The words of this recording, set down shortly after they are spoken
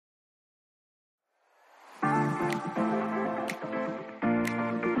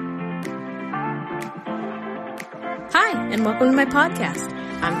and welcome to my podcast.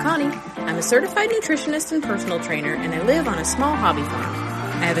 I'm Connie. I'm a certified nutritionist and personal trainer, and I live on a small hobby farm.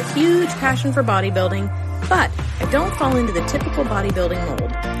 I have a huge passion for bodybuilding, but I don't fall into the typical bodybuilding mold.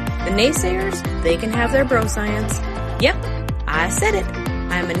 The naysayers, they can have their bro science. Yep, I said it.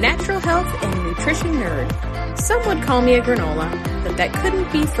 I'm a natural health and nutrition nerd. Some would call me a granola, but that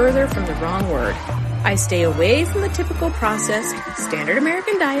couldn't be further from the wrong word. I stay away from the typical processed, standard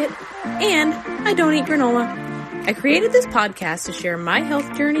American diet, and I don't eat granola. I created this podcast to share my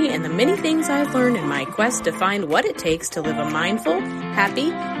health journey and the many things I've learned in my quest to find what it takes to live a mindful,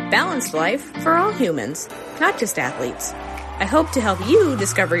 happy, balanced life for all humans, not just athletes. I hope to help you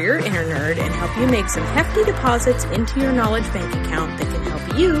discover your inner nerd and help you make some hefty deposits into your knowledge bank account that can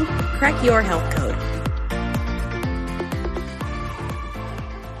help you crack your health code.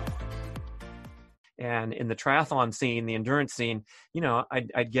 And in the triathlon scene, the endurance scene,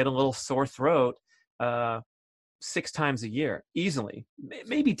 I'd get a little sore throat 6 times a year, easily,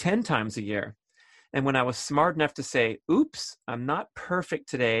 maybe 10 times a year. And when I was smart enough to say, oops, I'm not perfect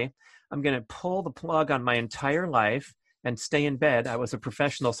today, I'm going to pull the plug on my entire life and stay in bed. I was a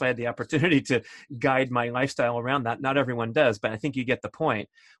professional, so I had the opportunity to guide my lifestyle around that. Not everyone does, but I think you get the point.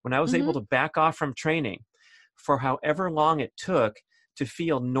 When I was able to back off from training for however long it took to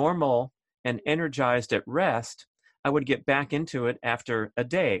feel normal and energized at rest, I would get back into it after a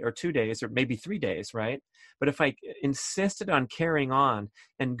day or 2 days or maybe 3 days, right? But if I insisted on carrying on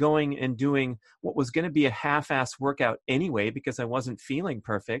and going and doing what was going to be a half-ass workout anyway because I wasn't feeling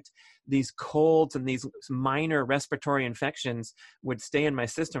perfect, these colds and these minor respiratory infections would stay in my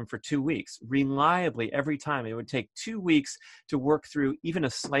system for 2 weeks, reliably every time. It would take 2 weeks to work through even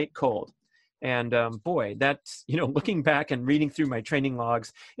a slight cold. And boy, that's, looking back and reading through my training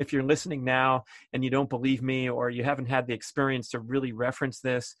logs, if you're listening now and you don't believe me or you haven't had the experience to really reference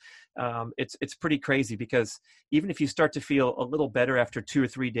this, it's pretty crazy, because even if you start to feel a little better after 2 or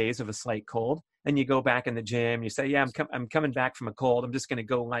 3 days of a slight cold and you go back in the gym, you say, yeah, I'm coming back from a cold, I'm just going to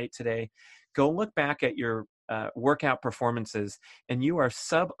go light today. Go look back at your workout performances, and you are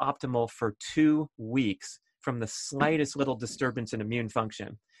suboptimal for 2 weeks from the slightest little disturbance in immune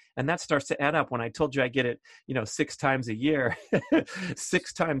function. And that starts to add up. When I told you I get it, 6 times a year,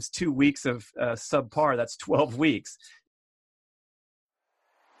 6 times 2 weeks of subpar, that's 12 weeks.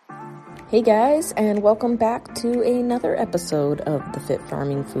 Hey guys, and welcome back to another episode of The Fit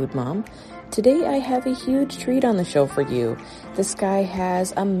Farming Food Mom. Today I have a huge treat on the show for you. This guy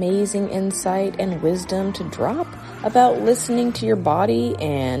has amazing insight and wisdom to drop about listening to your body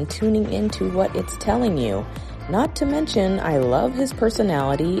and tuning into what it's telling you. Not to mention, I love his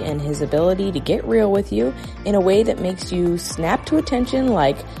personality and his ability to get real with you in a way that makes you snap to attention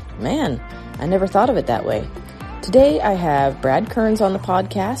like, man, I never thought of it that way. Today, I have Brad Kearns on the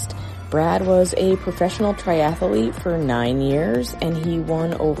podcast. Brad was a professional triathlete for 9 years, and he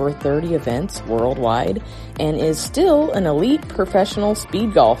won over 30 events worldwide and is still an elite professional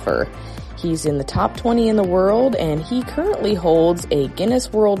speed golfer. He's in the top 20 in the world, and he currently holds a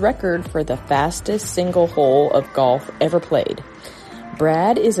Guinness World Record for the fastest single hole of golf ever played.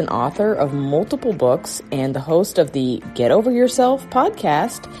 Brad is an author of multiple books and the host of the Get Over Yourself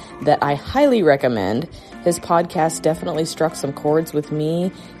podcast that I highly recommend. His podcast definitely struck some chords with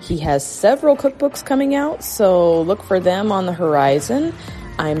me. He has several cookbooks coming out, so look for them on the horizon.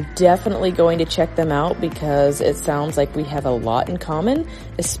 I'm definitely going to check them out because it sounds like we have a lot in common,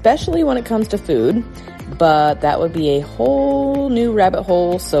 especially when it comes to food, but that would be a whole new rabbit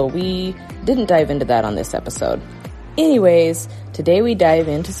hole, so we didn't dive into that on this episode. Anyways, today we dive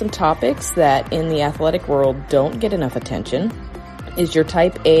into some topics that in the athletic world don't get enough attention. Is your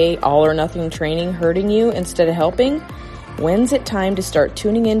type A all or nothing training hurting you instead of helping? When's it time to start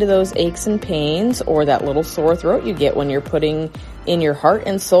tuning into those aches and pains or that little sore throat you get when you're putting in your heart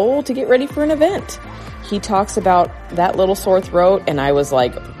and soul to get ready for an event? He talks about that little sore throat, and I was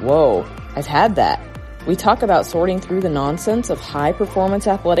like, whoa, I've had that. We talk about sorting through the nonsense of high-performance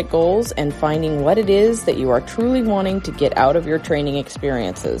athletic goals and finding what it is that you are truly wanting to get out of your training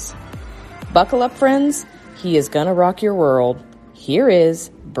experiences. Buckle up, friends. He is gonna rock your world. Here is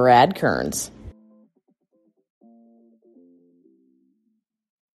Brad Kearns.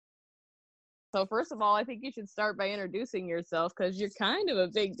 So first of all, I think you should start by introducing yourself because you're kind of a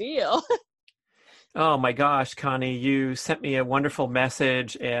big deal. Oh my gosh, Connie, you sent me a wonderful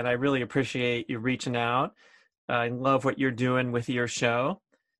message, and I really appreciate you reaching out. I love what you're doing with your show,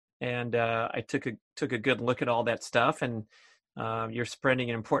 and I took a good look at all that stuff, and you're spreading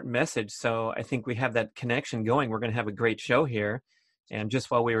an important message. So I think we have that connection going. We're going to have a great show here. And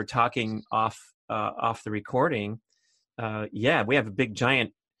just while we were talking off the recording, we have a big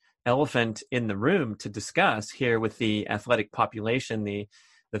giant elephant in the room to discuss here with the athletic population, the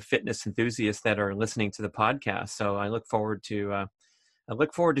fitness enthusiasts that are listening to the podcast. So I look forward to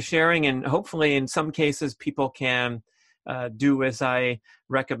sharing, and hopefully in some cases people can do as I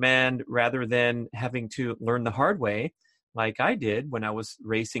recommend rather than having to learn the hard way like I did when I was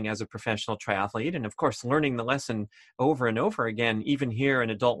racing as a professional triathlete. And of course, learning the lesson over and over again, even here in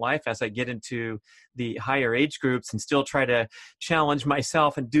adult life, as I get into the higher age groups and still try to challenge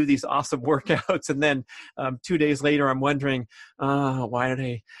myself and do these awesome workouts. And then 2 days later, I'm wondering, why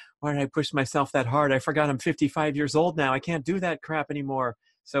did I push myself that hard? I forgot I'm 55 years old now. I can't do that crap anymore.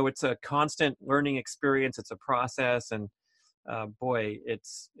 So it's a constant learning experience. It's a process. And boy,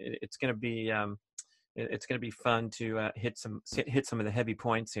 it's going to be it's going to be fun to hit some of the heavy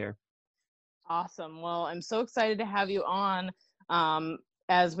points here. Awesome. Well, I'm so excited to have you on.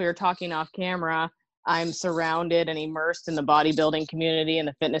 As we were talking off camera, I'm surrounded and immersed in the bodybuilding community and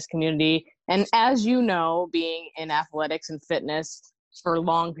the fitness community. And as you know, being in athletics and fitness for a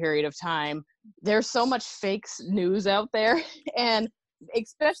long period of time, there's so much fake news out there. And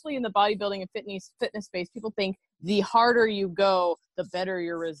especially in the bodybuilding and fitness space, people think the harder you go, the better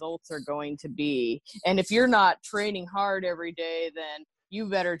your results are going to be. And if you're not training hard every day, then you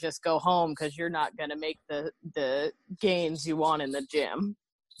better just go home because you're not going to make the gains you want in the gym.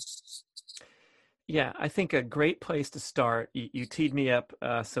 Yeah, I think a great place to start, you teed me up,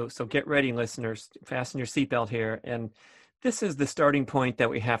 so get ready, listeners, fasten your seatbelt here. And this is the starting point that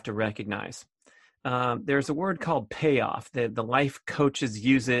we have to recognize. There's a word called payoff. The life coaches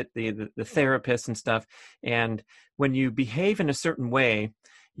use it, the therapists and stuff. And when you behave in a certain way,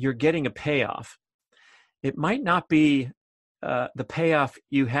 you're getting a payoff. It might not be the payoff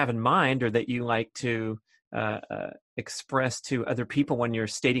you have in mind or that you like to express to other people when you're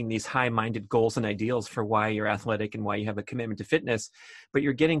stating these high-minded goals and ideals for why you're athletic and why you have a commitment to fitness, but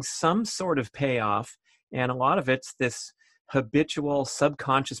you're getting some sort of payoff. And a lot of it's this habitual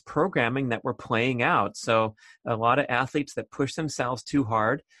subconscious programming that we're playing out. So a lot of athletes that push themselves too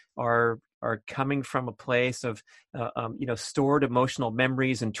hard are coming from a place of stored emotional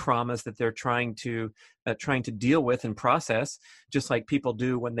memories and traumas that they're trying to deal with and process, just like people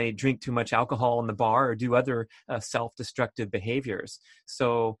do when they drink too much alcohol in the bar or do other self-destructive behaviors.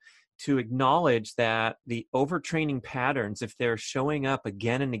 So to acknowledge that the overtraining patterns, if they're showing up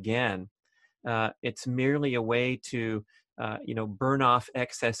again and again, it's merely a way to burn off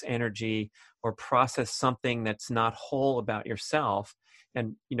excess energy or process something that's not whole about yourself,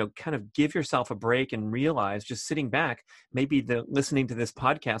 and kind of give yourself a break and realize, just sitting back, maybe listening to this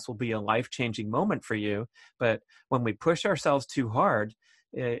podcast will be a life-changing moment for you. But when we push ourselves too hard,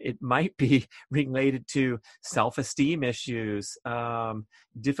 it might be related to self-esteem issues,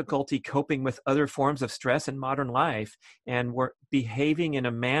 difficulty coping with other forms of stress in modern life, and we're behaving in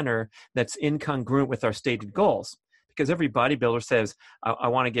a manner that's incongruent with our stated goals. Because every bodybuilder says, I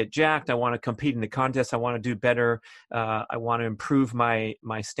want to get jacked, I want to compete in the contest, I want to do better, I want to improve my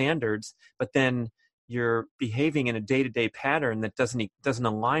standards. But then you're behaving in a day-to-day pattern that doesn't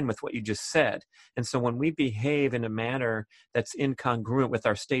align with what you just said. And so when we behave in a manner that's incongruent with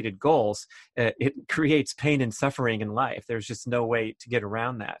our stated goals, it creates pain and suffering in life. There's just no way to get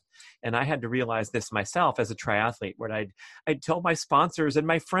around that. And I had to realize this myself as a triathlete, where I'd tell my sponsors and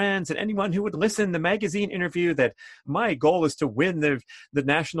my friends and anyone who would listen to the magazine interview that my goal is to win the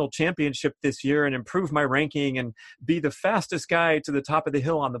national championship this year and improve my ranking and be the fastest guy to the top of the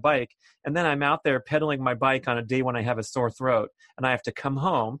hill on the bike. And then I'm out there pedaling my bike on a day when I have a sore throat and I have to come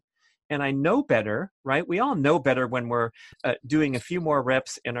home. And I know better, right? We all know better when we're doing a few more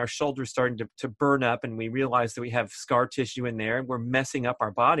reps and our shoulders starting to burn up and we realize that we have scar tissue in there and we're messing up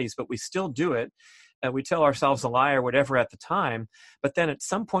our bodies, but we still do it. We tell ourselves a lie or whatever at the time. But then at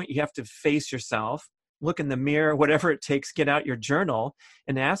some point you have to face yourself, look in the mirror, whatever it takes, get out your journal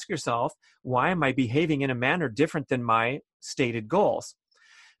and ask yourself, why am I behaving in a manner different than my stated goals?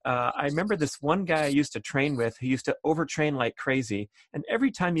 I remember this one guy I used to train with who used to overtrain like crazy. And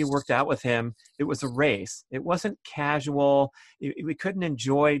every time you worked out with him, it was a race. It wasn't casual. We couldn't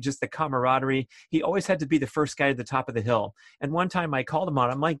enjoy just the camaraderie. He always had to be the first guy to the top of the hill. And one time I called him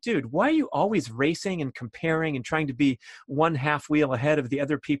on, I'm like, dude, why are you always racing and comparing and trying to be one half wheel ahead of the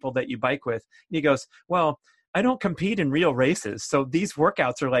other people that you bike with? And he goes, well, I don't compete in real races. So these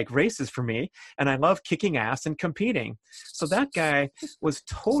workouts are like races for me. And I love kicking ass and competing. So that guy was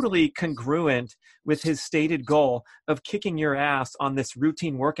totally congruent with his stated goal of kicking your ass on this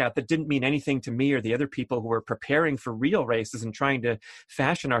routine workout that didn't mean anything to me or the other people who were preparing for real races and trying to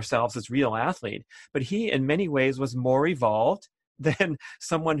fashion ourselves as real athlete. But he, in many ways, was more evolved than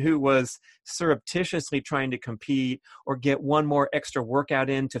someone who was surreptitiously trying to compete or get one more extra workout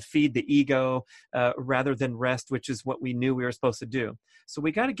in to feed the ego rather than rest, which is what we knew we were supposed to do. So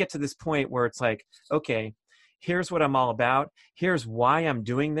we got to get to this point where it's like, okay, here's what I'm all about. Here's why I'm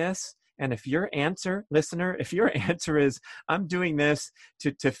doing this. And if your answer, listener, if your answer is, I'm doing this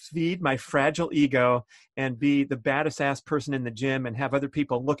to feed my fragile ego and be the baddest ass person in the gym and have other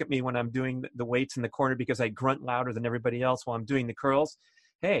people look at me when I'm doing the weights in the corner because I grunt louder than everybody else while I'm doing the curls,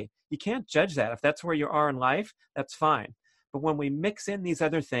 hey, you can't judge that. If that's where you are in life, that's fine. But when we mix in these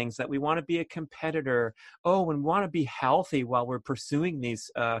other things that we want to be a competitor, and we want to be healthy while we're pursuing these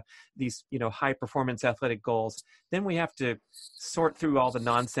high performance athletic goals, then we have to sort through all the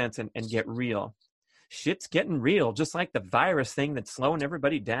nonsense and get real. Shit's getting real, just like the virus thing that's slowing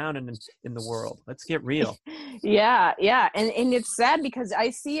everybody down in the world. Let's get real. Yeah. And it's sad because I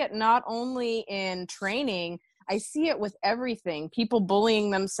see it not only in training, I see it with everything. People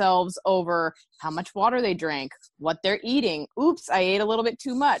bullying themselves over how much water they drank, what they're eating. Oops, I ate a little bit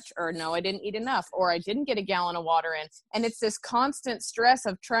too much, or no, I didn't eat enough, or I didn't get a gallon of water in. And it's this constant stress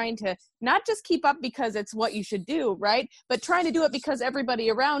of trying to not just keep up because it's what you should do, right? But trying to do it because everybody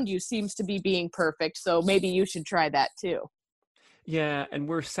around you seems to be being perfect. So maybe you should try that too. Yeah, and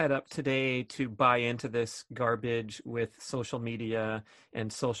we're set up today to buy into this garbage with social media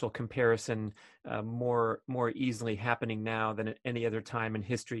and social comparison more easily happening now than at any other time in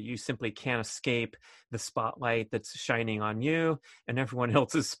history. You simply can't escape the spotlight that's shining on you and everyone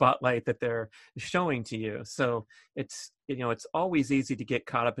else's spotlight that they're showing to you. So it's always easy to get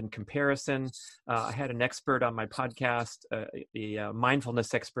caught up in comparison. I had an expert on my podcast, the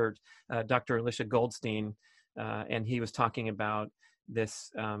mindfulness expert, Dr. Alicia Goldstein. And he was talking about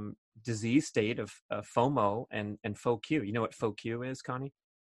this disease state of FOMO and FOQ. You know what FOQ is, Connie?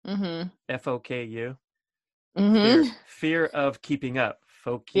 Mm-hmm. FOKU. Mm-hmm. Fear of keeping up.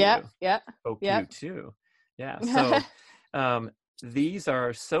 FOQ. Yeah. FOQ too. Yeah. So these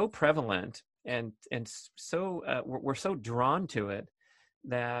are so prevalent and so we're so drawn to it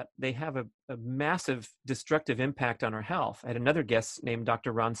that they have a massive destructive impact on our health. I had another guest named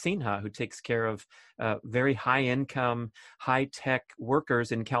Dr. Ron Sinha, who takes care of very high income, high tech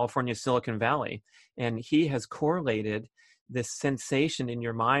workers in California, Silicon Valley. And he has correlated this sensation in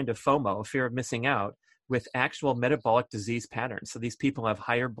your mind of FOMO, fear of missing out, with actual metabolic disease patterns. So these people have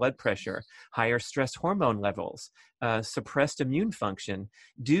higher blood pressure, higher stress hormone levels, suppressed immune function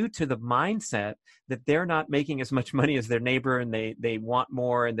due to the mindset that they're not making as much money as their neighbor and they want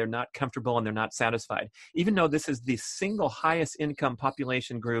more and they're not comfortable and they're not satisfied. Even though this is the single highest income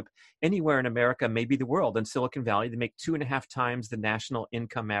population group anywhere in America, maybe the world. In Silicon Valley, they make 2.5 times the national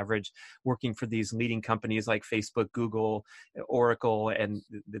income average working for these leading companies like Facebook, Google, Oracle, and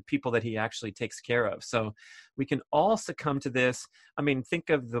the people that he actually takes care of. So we can all succumb to this. I mean, think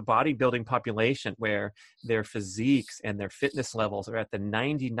of the bodybuilding population where their physiques and their fitness levels are at the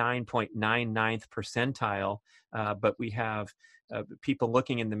 99.99th percentile, but we have people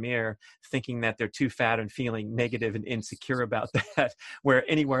looking in the mirror thinking that they're too fat and feeling negative and insecure about that, where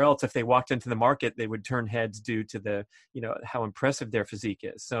anywhere else, if they walked into the market, they would turn heads due to the, how impressive their physique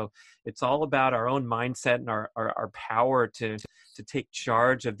is. So it's all about our own mindset and our power to take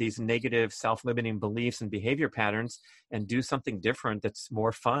charge of these negative self-limiting beliefs and behavior patterns and do something different that's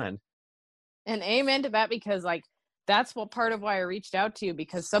more fun. And amen to that, because that's what part of why I reached out to you,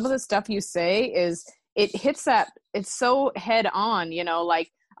 because some of the stuff you say it hits that, it's so head on,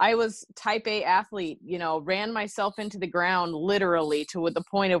 I was type A athlete, ran myself into the ground literally to the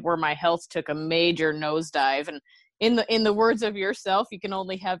point of where my health took a major nosedive. And in the words of yourself, you can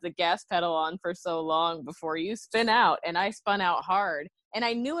only have the gas pedal on for so long before you spin out. And I spun out hard, and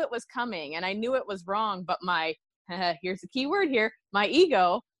I knew it was coming and I knew it was wrong, but here's the key word here, my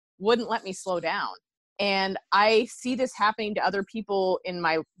ego wouldn't let me slow down. And I see this happening to other people in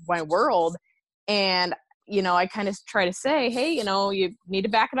my world. And, I kind of try to say, hey, you need to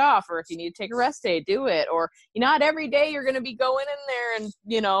back it off, or if you need to take a rest day, do it. Or, not every day you're going to be going in there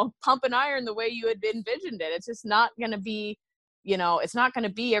and, pumping iron the way you had envisioned it. It's just not going to be, it's not going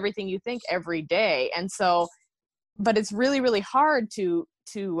to be everything you think every day. And so, but it's really, really hard to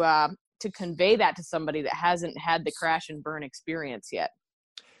convey that to somebody that hasn't had the crash and burn experience yet.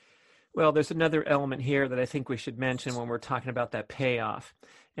 Well, there's another element here that I think we should mention when we're talking about that payoff.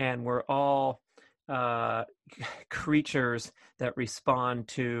 And we're all creatures that respond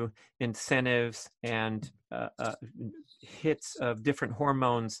to incentives and hits of different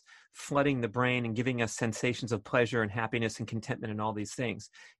hormones flooding the brain and giving us sensations of pleasure and happiness and contentment and all these things.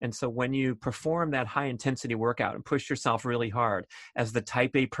 And so when you perform that high intensity workout and push yourself really hard as the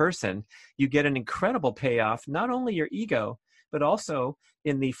type A person, you get an incredible payoff, not only your ego, but also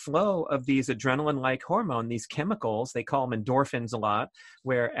in the flow of these adrenaline-like hormone, these chemicals, they call them endorphins a lot,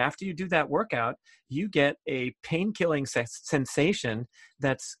 where after you do that workout, you get a pain-killing sensation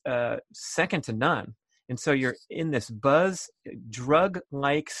that's second to none. And so you're in this buzz,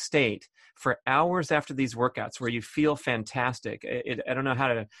 drug-like state for hours after these workouts where you feel fantastic. I don't know how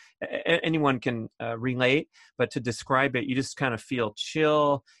to, anyone can relate, but to describe it, you just kind of feel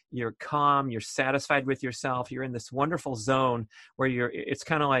chill, you're calm, you're satisfied with yourself, you're in this wonderful zone where it's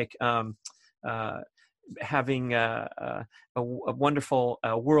kind of like having a wonderful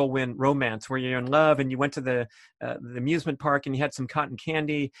whirlwind romance where you're in love and you went to the amusement park and you had some cotton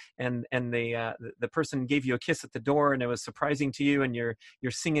candy and the person gave you a kiss at the door and it was surprising to you and you're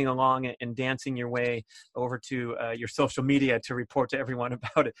singing along and dancing your way over to your social media to report to everyone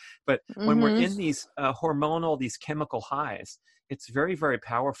about it. But when we're in these hormonal, these chemical highs, it's very, very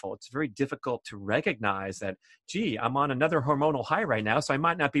powerful. It's very difficult to recognize that, gee, I'm on another hormonal high right now, so I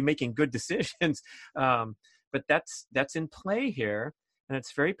might not be making good decisions. But that's in play here, and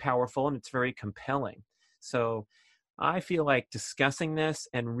it's very powerful and it's very compelling. So I feel like discussing this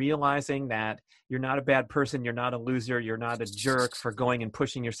and realizing that you're not a bad person, you're not a loser, you're not a jerk for going and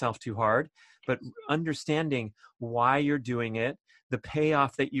pushing yourself too hard, but understanding why you're doing it, the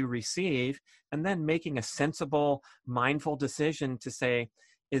payoff that you receive, and then making a sensible, mindful decision to say,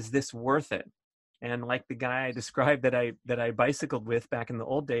 is this worth it? And like the guy I described that I bicycled with back in the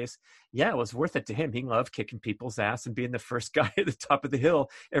old days, yeah, it was worth it to him. He loved kicking people's ass and being the first guy at the top of the hill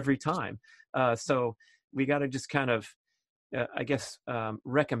every time. So we got to just kind of,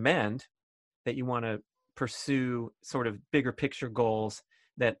 recommend that you want to pursue sort of bigger picture goals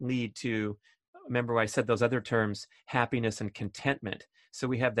that lead to, remember I said those other terms, happiness and contentment. So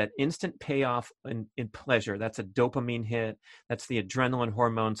we have that instant payoff in pleasure. That's a dopamine hit. That's the adrenaline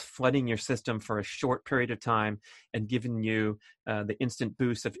hormones flooding your system for a short period of time and giving you the instant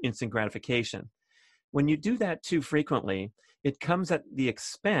boost of instant gratification. When you do that too frequently, it comes at the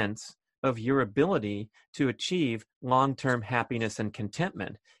expense of your ability to achieve long-term happiness and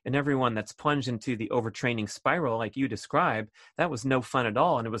contentment. And everyone that's plunged into the overtraining spiral, like you described, that was no fun at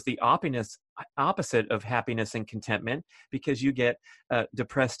all. And it was the opposite of happiness and contentment, because you get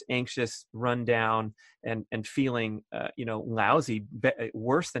depressed, anxious, run down, and feeling lousy,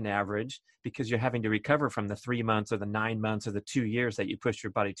 worse than average, because you're having to recover from the 3 months or the 9 months or the 2 years that you pushed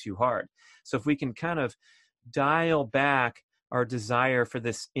your body too hard. So if we can kind of dial back our desire for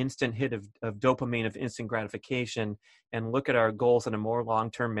this instant hit of dopamine, of instant gratification, and look at our goals in a more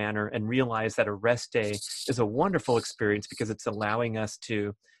long-term manner and realize that a rest day is a wonderful experience because it's allowing us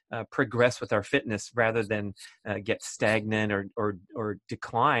to progress with our fitness rather than get stagnant or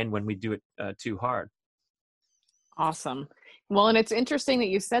decline when we do it too hard. Awesome. Well, and it's interesting that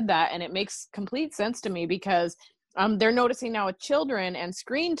you said that, and it makes complete sense to me because they're noticing now with children and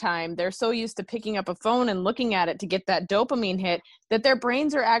screen time, they're so used to picking up a phone and looking at it to get that dopamine hit that their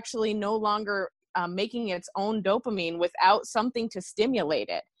brains are actually no longer making its own dopamine without something to stimulate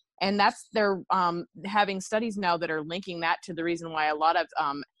it. And they're having studies now that are linking that to the reason why a lot of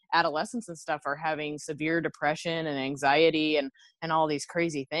adolescents and stuff are having severe depression and anxiety and all these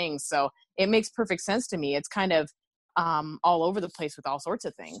crazy things. So it makes perfect sense to me. It's kind of all over the place with all sorts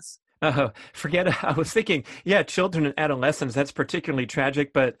of things. I was thinking, yeah, children and adolescents, that's particularly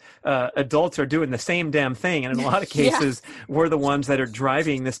tragic, but adults are doing the same damn thing. And in a lot of cases, we're the ones that are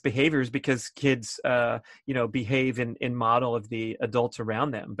driving this behaviors because kids, behave in model of the adults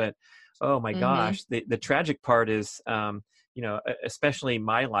around them. But, oh my gosh, the tragic part is, especially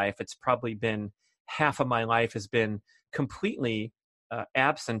my life, it's probably been half of my life has been completely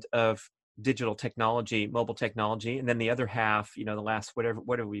absent of digital technology, mobile technology. And then the other half, the last, what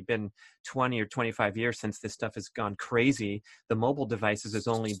have we been 20 or 25 years since this stuff has gone crazy. The mobile devices has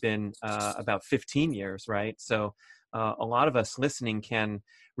only been about 15 years, right? So a lot of us listening can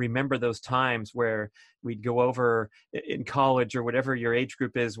remember those times where we'd go over in college or whatever your age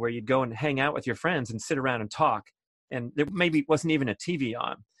group is, where you'd go and hang out with your friends and sit around and talk. And there maybe wasn't even a TV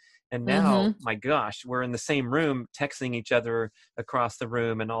on. And now, my gosh, we're in the same room texting each other across the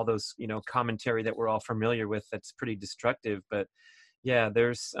room and all those, commentary that we're all familiar with that's pretty destructive. But yeah,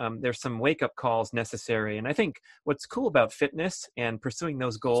 there's some wake-up calls necessary. And I think what's cool about fitness and pursuing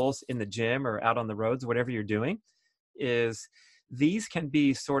those goals in the gym or out on the roads, whatever you're doing, is these can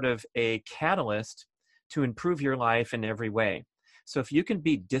be sort of a catalyst to improve your life in every way. So if you can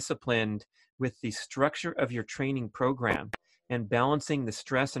be disciplined with the structure of your training program, and balancing the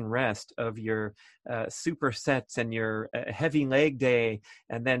stress and rest of your supersets and your heavy leg day,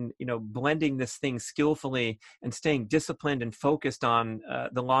 and then, blending this thing skillfully and staying disciplined and focused on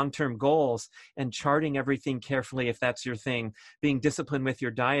the long-term goals, and charting everything carefully if that's your thing, being disciplined with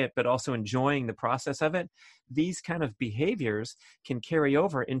your diet, but also enjoying the process of it. These kind of behaviors can carry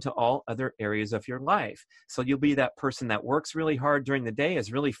over into all other areas of your life. So you'll be that person that works really hard during the day,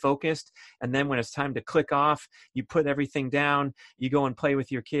 is really focused, and then when it's time to click off, you put everything down, you go and play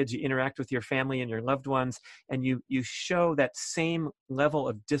with your kids, you interact with your family and your loved ones, and you show that same level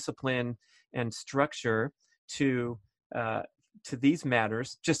of discipline and structure to these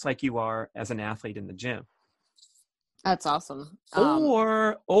matters, just like you are as an athlete in the gym. That's awesome.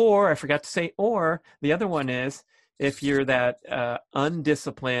 Or I forgot to say, or the other one is, if you're that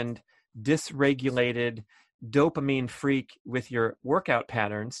undisciplined, dysregulated, dopamine freak with your workout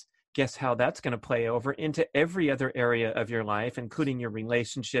patterns, guess how that's going to play over into every other area of your life, including your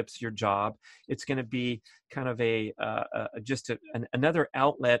relationships, your job. It's going to be kind of another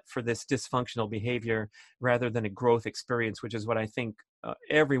outlet for this dysfunctional behavior rather than a growth experience, which is what I think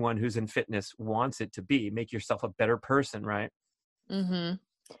everyone who's in fitness wants it to be. Make yourself a better person, right? Mm-hmm.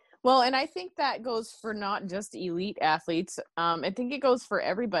 Well, and I think that goes for not just elite athletes. I think it goes for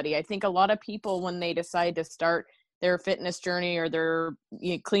everybody. I think a lot of people, when they decide to start their fitness journey or their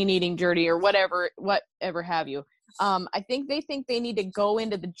clean eating journey or whatever have you, I think they need to go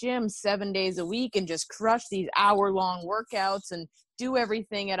into the gym 7 days a week and just crush these hour-long workouts and do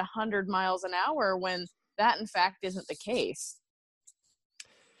everything at 100 miles an hour, when that, in fact, isn't the case.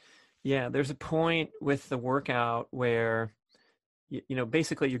 Yeah, there's a point with the workout where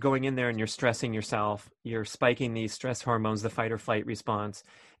basically you're going in there and you're stressing yourself, you're spiking these stress hormones, the fight or flight response,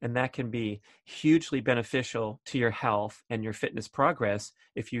 and that can be hugely beneficial to your health and your fitness progress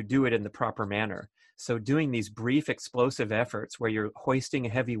if you do it in the proper manner. So doing these brief explosive efforts where you're hoisting a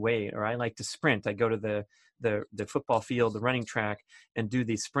heavy weight, or I like to sprint, I go to the football field, the running track, and do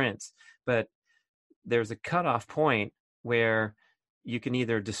these sprints. But there's a cutoff point where you can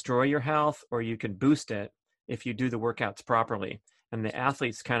either destroy your health or you can boost it if you do the workouts properly. And the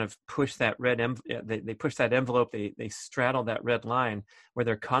athletes kind of push that they push that envelope, they straddle that red line where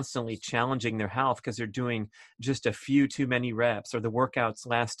they're constantly challenging their health because they're doing just a few too many reps, or the workouts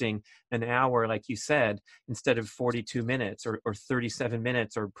lasting an hour, like you said, instead of 42 minutes or 37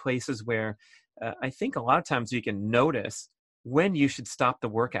 minutes, or places where I think a lot of times you can notice when you should stop the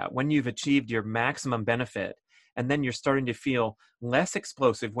workout, when you've achieved your maximum benefit. And then you're starting to feel less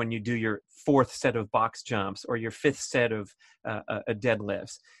explosive when you do your fourth set of box jumps or your fifth set of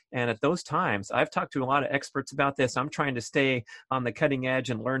deadlifts. And at those times, I've talked to a lot of experts about this. I'm trying to stay on the cutting edge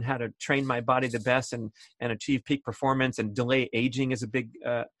and learn how to train my body the best and achieve peak performance, and delay aging is a big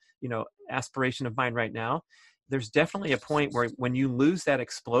aspiration of mine right now. There's definitely a point where when you lose that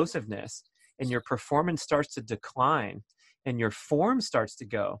explosiveness and your performance starts to decline and your form starts to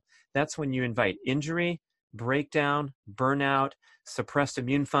go, that's when you invite injury, breakdown, burnout, suppressed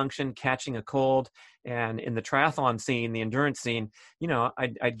immune function, catching a cold. And in the triathlon scene, the endurance scene,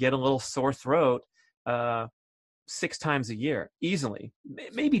 I'd get a little sore throat 6 times a year, easily,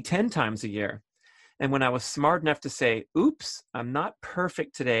 maybe 10 times a year. And when I was smart enough to say, oops, I'm not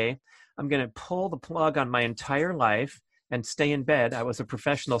perfect today, I'm going to pull the plug on my entire life and stay in bed. I was a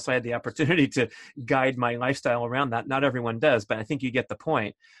professional, so I had the opportunity to guide my lifestyle around that. Not everyone does, but I think you get the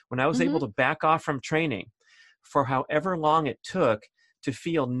point. When I was able to back off from training for however long it took to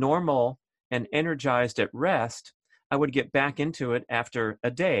feel normal and energized at rest, I would get back into it after a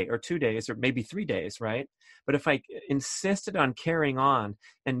day or 2 days or maybe 3 days, right? But if I insisted on carrying on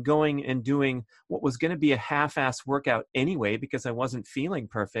and going and doing what was going to be a half-ass workout anyway, because I wasn't feeling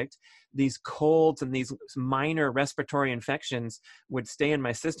perfect, these colds and these minor respiratory infections would stay in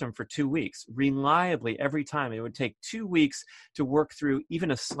my system for 2 weeks, reliably every time. It would take 2 weeks to work through even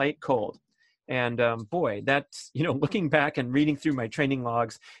a slight cold. And boy, that's, looking back and reading through my training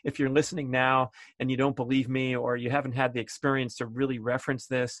logs, if you're listening now and you don't believe me, or you haven't had the experience to really reference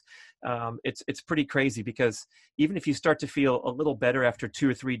this, it's pretty crazy, because even if you start to feel a little better after 2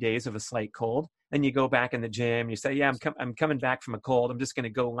 or 3 days of a slight cold, and you go back in the gym, you say, yeah, I'm coming back from a cold, I'm just going to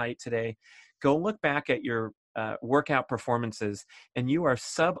go light today. Go look back at your workout performances, and you are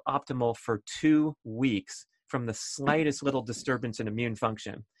suboptimal for 2 weeks from the slightest little disturbance in immune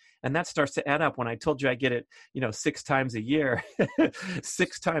function. And that starts to add up. When I told you I get it, 6 times a year,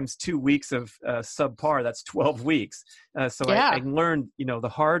 6 times 2 weeks of subpar, that's 12 weeks. So yeah. I learned, the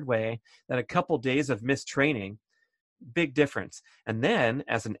hard way that a couple days of missed training, big difference. And then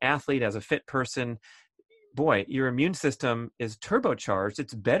as an athlete, as a fit person, boy, your immune system is turbocharged.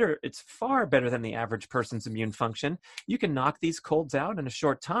 It's better. It's far better than the average person's immune function. You can knock these colds out in a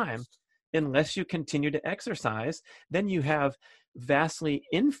short time unless you continue to exercise. Then you have vastly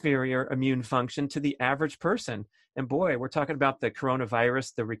inferior immune function to the average person. And boy, we're talking about the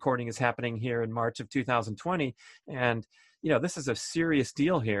coronavirus. The recording is happening here in March of 2020. And this is a serious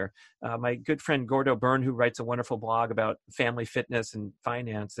deal here. My good friend Gordo Byrne, who writes a wonderful blog about family fitness and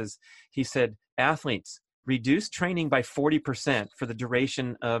finances, he said, athletes, reduce training by 40% for the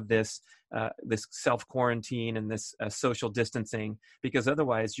duration of this self-quarantine and this social distancing, because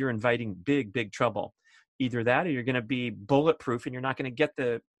otherwise you're inviting big trouble. Either that or you're going to be bulletproof and you're not going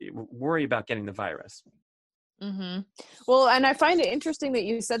to worry about getting the virus. Mm-hmm. Well, and I find it interesting that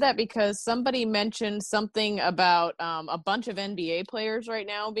you said that, because somebody mentioned something about a bunch of NBA players right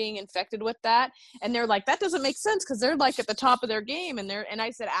now being infected with that. And they're like, that doesn't make sense because they're like at the top of their game. And I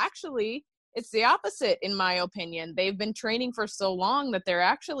said, actually, it's the opposite, in my opinion. They've been training for so long that they're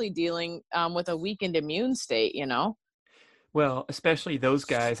actually dealing with a weakened immune state, Well, especially those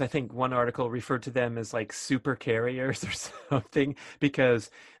guys. I think one article referred to them as like super carriers or something, because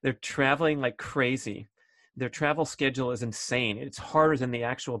they're traveling like crazy. Their travel schedule is insane. It's harder than the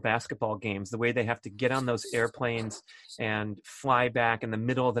actual basketball games, the way they have to get on those airplanes and fly back in the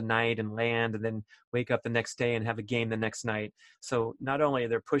middle of the night and land and then wake up the next day and have a game the next night. So not only are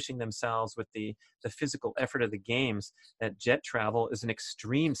they pushing themselves with the physical effort of the games, that jet travel is an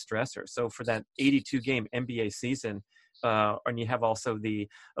extreme stressor. So for that 82-game NBA season, and you have also the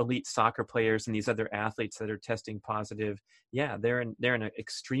elite soccer players and these other athletes that are testing positive. Yeah, they're in an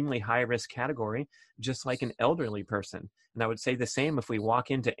extremely high risk category, just like an elderly person. And I would say the same if we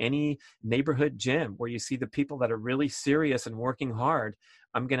walk into any neighborhood gym where you see the people that are really serious and working hard.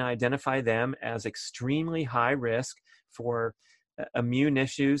 I'm going to identify them as extremely high risk for immune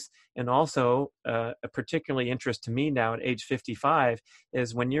issues. And also a particularly interest to me now at age 55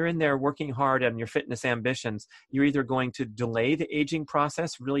 is when you're in there working hard on your fitness ambitions, you're either going to delay the aging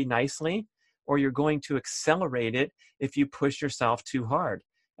process really nicely, or you're going to accelerate it if you push yourself too hard.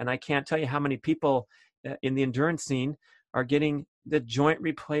 And I can't tell you how many people in the endurance scene are getting the joint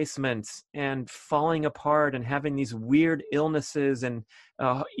replacements and falling apart and having these weird illnesses, and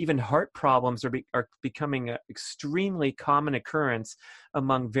even heart problems are becoming an extremely common occurrence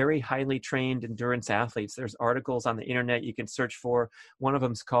among very highly trained endurance athletes. There's articles on the internet you can search for. One of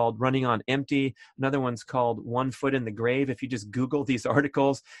them's called Running on Empty. Another one's called One Foot in the Grave. If you just Google these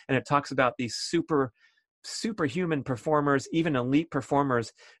articles, and it talks about these superhuman performers, even elite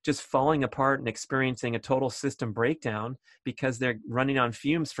performers, just falling apart and experiencing a total system breakdown because they're running on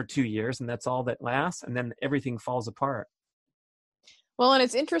fumes for 2 years, and that's all that lasts, and then everything falls apart. Well, and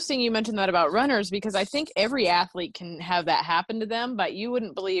it's interesting you mentioned that about runners, because I think every athlete can have that happen to them, but you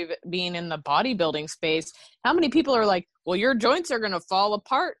wouldn't believe, being in the bodybuilding space, how many people are like, well, your joints are going to fall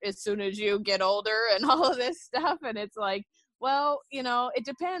apart as soon as you get older and all of this stuff. And it's like, well, it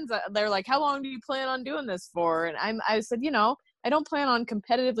depends. They're like, how long do you plan on doing this for? And I said, I don't plan on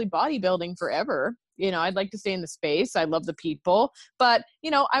competitively bodybuilding forever. I'd like to stay in the space. I love the people, but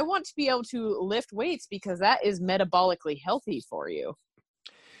I want to be able to lift weights because that is metabolically healthy for you.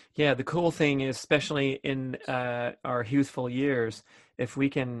 Yeah, the cool thing is, especially in our youthful years, if we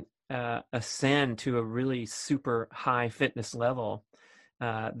can ascend to a really super high fitness level,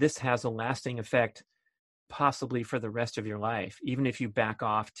 this has a lasting effect possibly for the rest of your life. Even if you back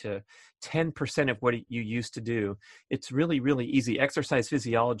off to 10% of what you used to do, it's really, really easy. Exercise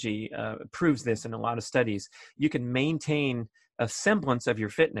physiology proves this in a lot of studies. You can maintain a semblance of your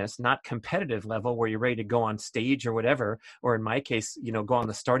fitness, not competitive level where you're ready to go on stage or whatever, or in my case, go on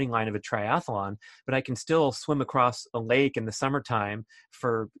the starting line of a triathlon, but I can still swim across a lake in the summertime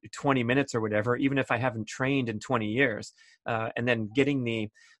for 20 minutes or whatever, even if I haven't trained in 20 years. And then getting the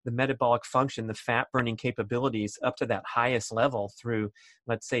metabolic function, the fat burning capabilities up to that highest level through,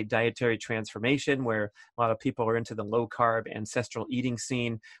 let's say, dietary transformation, where a lot of people are into the low carb ancestral eating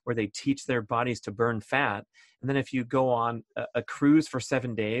scene, where they teach their bodies to burn fat. And then if you go on a cruise for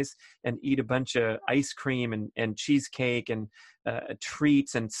 7 days and eat a bunch of ice cream and cheesecake and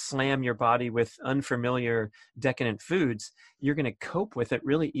treats and slam your body with unfamiliar decadent foods, you're going to cope with it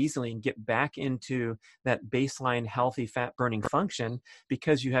really easily and get back into that baseline healthy fat burning function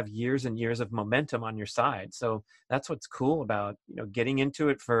because you have years and years of momentum on your side. So that's what's cool about getting into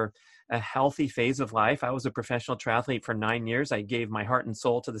it for a healthy phase of life. I was a professional triathlete for 9 years. I gave my heart and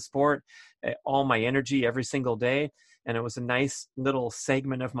soul to the sport, all my energy every single day. And it was a nice little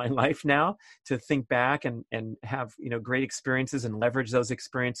segment of my life now to think back and have, great experiences and leverage those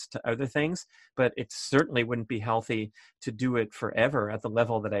experiences to other things. But it certainly wouldn't be healthy to do it forever at the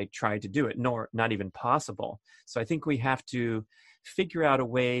level that I tried to do it, nor not even possible. So I think we have to figure out a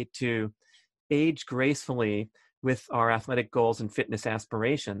way to age gracefully with our athletic goals and fitness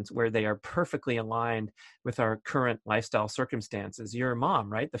aspirations, where they are perfectly aligned with our current lifestyle circumstances. You're a mom,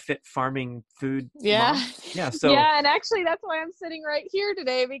 right? The fit farming food Yeah. mom? Yeah. So Yeah, and actually that's why I'm sitting right here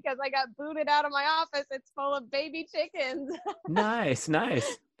today, because I got booted out of my office. It's full of baby chickens. nice. Right.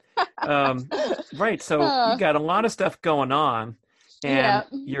 So you Uh, got a lot of stuff going on, yeah.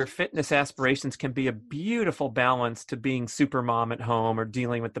 and your fitness aspirations can be a beautiful balance to being super mom at home or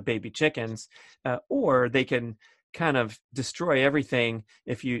dealing with the baby chickens, or they can kind of destroy everything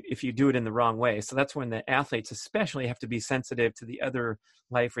if you do it in the wrong way. So that's when the athletes especially have to be sensitive to the other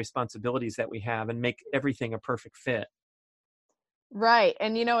life responsibilities that we have and make everything a perfect fit. Right.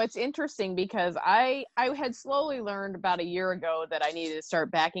 And it's interesting because I had slowly learned about a year ago that I needed to start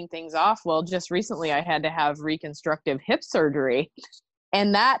backing things off. Well, just recently I had to have reconstructive hip surgery,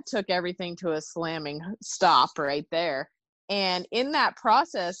 and that took everything to a slamming stop right there. And in that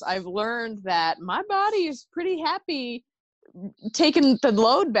process, I've learned that my body is pretty happy taking the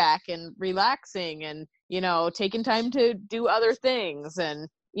load back and relaxing and, taking time to do other things. And,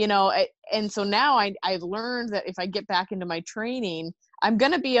 and so now I've learned that if I get back into my training, I'm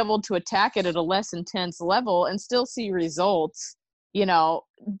going to be able to attack it at a less intense level and still see results.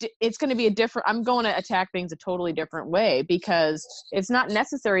 It's going to be I'm going to attack things a totally different way, because it's not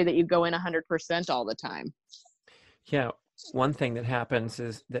necessary that you go in 100% all the time. Yeah. One thing that happens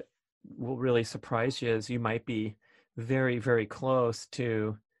is that will really surprise you is you might be very, very close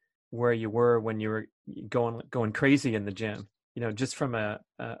to where you were when you were going crazy in the gym, just from a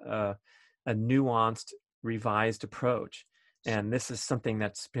nuanced, revised approach. And this is something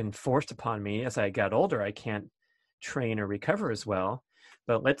that's been forced upon me as I got older. I can't train or recover as well.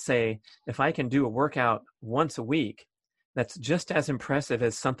 But let's say if I can do a workout once a week, that's just as impressive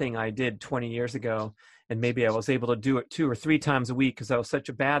as something I did 20 years ago. And maybe I was able to do it 2 or 3 times a week because I was such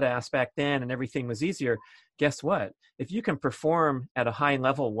a badass back then and everything was easier. Guess what? If you can perform at a high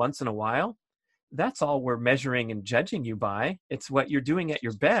level once in a while, that's all we're measuring and judging you by. It's what you're doing at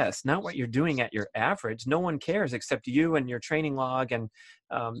your best, not what you're doing at your average. No one cares except you and your training log. And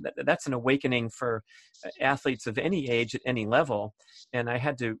that's an awakening for athletes of any age at any level. And I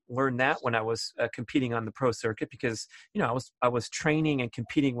had to learn that when I was competing on the pro circuit, because, I was training and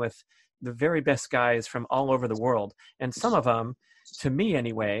competing with the very best guys from all over the world. And some of them, to me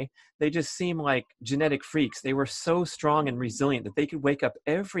anyway, they just seem like genetic freaks. They were so strong and resilient that they could wake up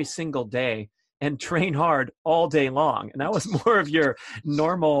every single day and train hard all day long. And I was more of your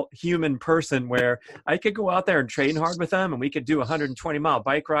normal human person, where I could go out there and train hard with them, and we could do a 120-mile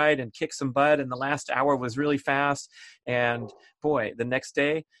bike ride and kick some butt. And the last hour was really fast. And boy, the next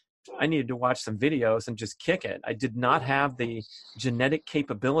day I needed to watch some videos and just kick it. I did not have the genetic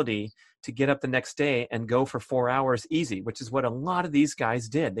capability to get up the next day and go for 4 hours easy, which is what a lot of these guys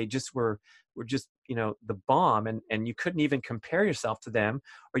did. They just were just, the bomb, and you couldn't even compare yourself to them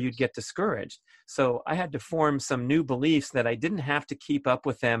or you'd get discouraged. So I had to form some new beliefs that I didn't have to keep up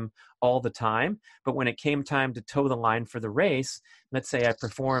with them all the time. But when it came time to toe the line for the race, let's say I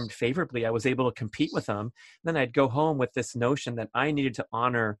performed favorably, I was able to compete with them. Then I'd go home with this notion that I needed to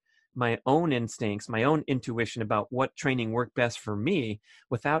honor my own instincts, my own intuition about what training worked best for me,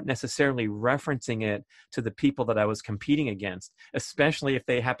 without necessarily referencing it to the people that I was competing against, especially if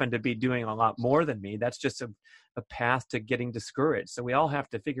they happen to be doing a lot more than me. That's just a path to getting discouraged. So we all have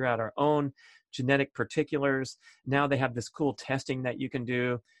to figure out our own genetic particulars. Now they have this cool testing that you can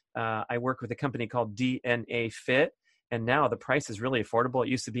do. I work with a company called DNA Fit, and now the price is really affordable.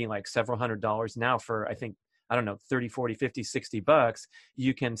 It used to be like several $100s. Now for, I don't know, 30, 40, 50, $60,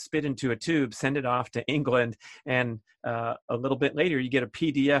 you can spit into a tube, send it off to England, and a little bit later, you get a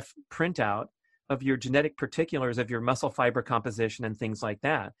PDF printout of your genetic particulars of your muscle fiber composition and things like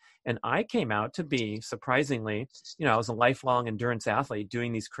that. And I came out to be, surprisingly, I was a lifelong endurance athlete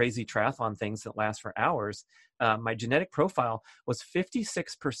doing these crazy triathlon things that last for hours. My genetic profile was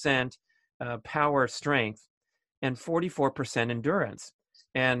 56% power strength and 44% endurance.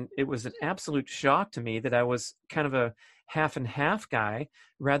 And it was an absolute shock to me that I was kind of a half and half guy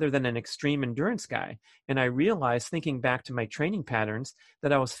rather than an extreme endurance guy. And I realized, thinking back to my training patterns,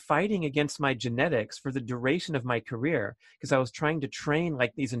 that I was fighting against my genetics for the duration of my career, because I was trying to train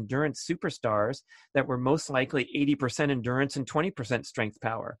like these endurance superstars that were most likely 80% endurance and 20% strength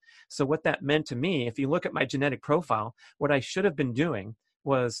power. So what that meant to me, if you look at my genetic profile, what I should have been doing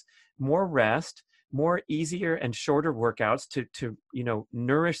was more rest, more easier and shorter workouts to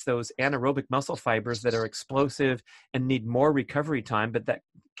nourish those anaerobic muscle fibers that are explosive and need more recovery time, but that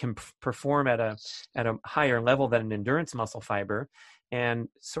can perform at a higher level than an endurance muscle fiber, and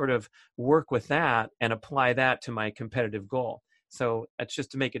sort of work with that and apply that to my competitive goal. So that's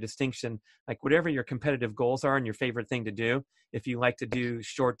just to make a distinction, like whatever your competitive goals are and your favorite thing to do. If you like to do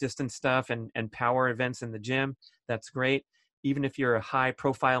short distance stuff and power events in the gym, that's great. Even if you're a high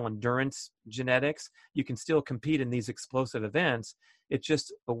profile endurance genetics, you can still compete in these explosive events. It's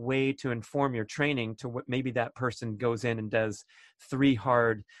just a way to inform your training to what maybe that person goes in and does 3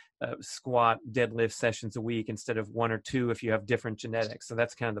 hard squat deadlift sessions a week instead of 1 or 2 if you have different genetics. So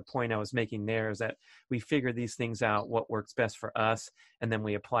that's kind of the point I was making there, is that we figure these things out, what works best for us, and then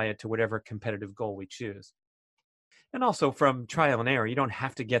we apply it to whatever competitive goal we choose. And also from trial and error, you don't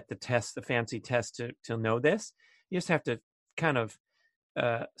have to get the fancy test to know this. You just have to kind of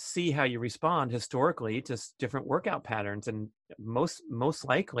see how you respond historically to different workout patterns. And most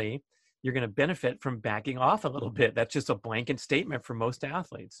likely, you're going to benefit from backing off a little bit. That's just a blanket statement for most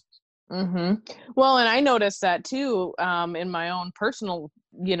athletes. Mm-hmm. Well, and I noticed that too in my own personal,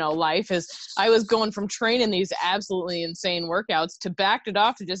 life, is I was going from training these absolutely insane workouts to backed it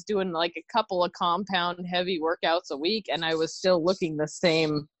off to just doing like a couple of compound heavy workouts a week, and I was still looking the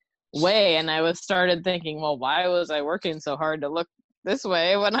same way. And I started thinking, well, why was I working so hard to look this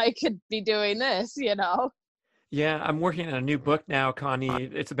way when I could be doing this, Yeah, I'm working on a new book now, Connie.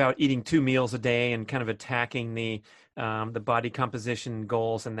 It's about eating 2 meals a day and kind of attacking the body composition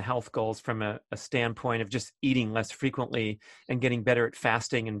goals and the health goals from a standpoint of just eating less frequently and getting better at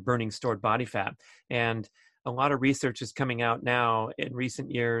fasting and burning stored body fat. And a lot of research is coming out now in recent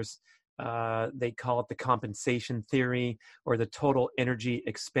years. They call it the compensation theory or the total energy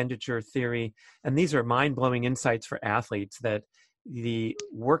expenditure theory. And these are mind-blowing insights for athletes, that the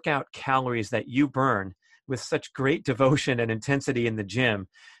workout calories that you burn with such great devotion and intensity in the gym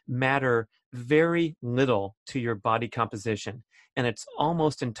matter very little to your body composition. And it's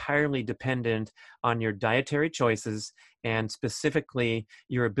almost entirely dependent on your dietary choices, and specifically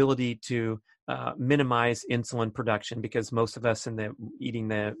your ability to minimize insulin production, because most of us eating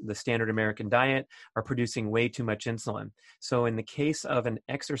the standard American diet are producing way too much insulin. So in the case of an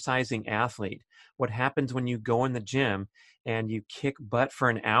exercising athlete, what happens when you go in the gym and you kick butt for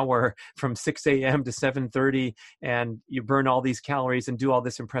an hour from 6 a.m. to 7:30 and you burn all these calories and do all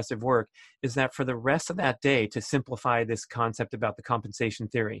this impressive work, is that for the rest of that day, to simplify this concept about the compensation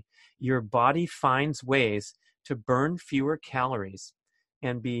theory, your body finds ways to burn fewer calories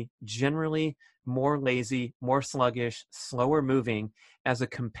and be generally more lazy, more sluggish, slower moving as a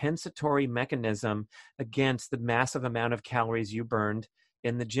compensatory mechanism against the massive amount of calories you burned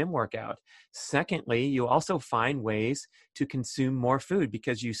in the gym workout. Secondly, you also find ways to consume more food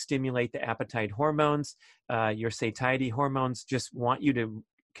because you stimulate the appetite hormones. Your satiety hormones just want you to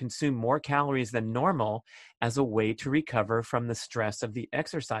consume more calories than normal as a way to recover from the stress of the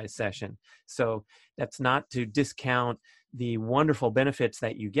exercise session. So that's not to discount the wonderful benefits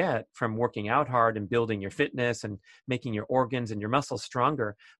that you get from working out hard and building your fitness and making your organs and your muscles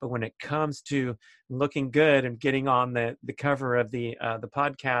stronger. But when it comes to looking good and getting on the cover of the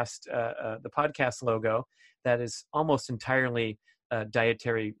podcast logo, that is almost entirely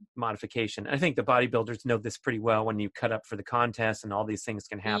dietary modification. I think the bodybuilders know this pretty well. When you cut up for the contest and all these things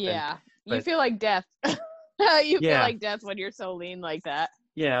can happen. Yeah, but, you feel like death. You feel like death when you're so lean like that.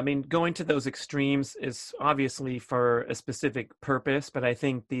 Yeah, I mean, going to those extremes is obviously for a specific purpose, but I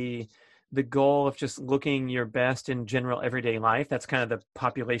think the goal of just looking your best in general everyday life, that's kind of the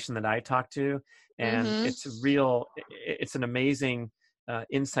population that I talk to. And it's an amazing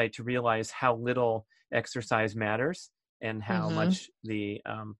insight to realize how little exercise matters, and how much the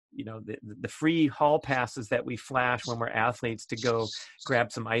free hall passes that we flash when we're athletes to go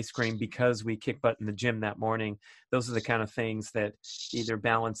grab some ice cream because we kick butt in the gym that morning, those are the kind of things that either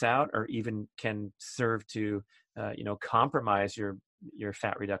balance out or even can serve to compromise your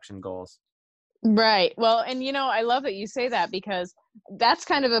fat reduction goals. Right. Well, and I love that you say that, because that's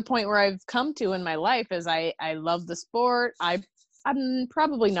kind of a point where I've come to in my life, is I love the sport. I'm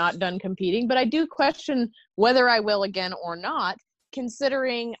probably not done competing, but I do question whether I will again or not,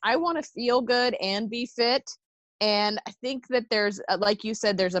 considering I want to feel good and be fit. And I think that there's, like you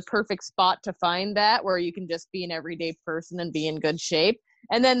said, there's a perfect spot to find that, where you can just be an everyday person and be in good shape.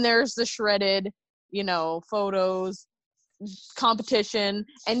 And then there's the shredded, photos, competition.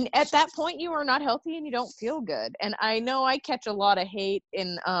 And at that point, you are not healthy and you don't feel good. And I know I catch a lot of hate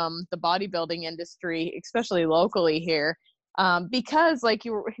in the bodybuilding industry, especially locally here, because like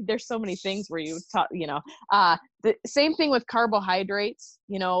there's so many things where you talk, the same thing with carbohydrates.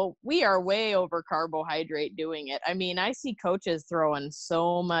 We are way over carbohydrate doing it. I mean, I see coaches throwing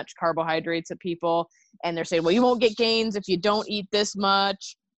so much carbohydrates at people, and they're saying, well, you won't get gains if you don't eat this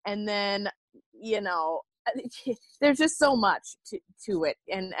much. And then, there's just so much to it.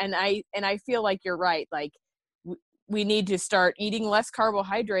 And I feel like you're right. Like we need to start eating less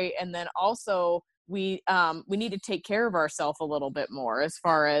carbohydrate, and then also we need to take care of ourselves a little bit more as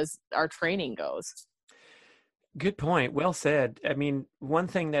far as our training goes. Good point. Well said. I mean, one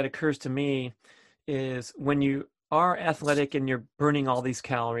thing that occurs to me is when you are athletic and you're burning all these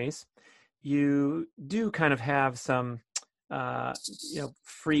calories, you do kind of have some,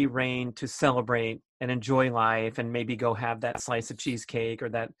 free reign to celebrate and enjoy life, and maybe go have that slice of cheesecake or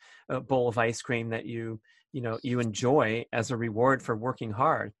that bowl of ice cream that you enjoy as a reward for working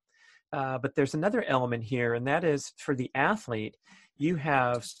hard. But there's another element here, and that is for the athlete, you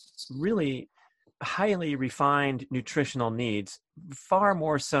have really highly refined nutritional needs, far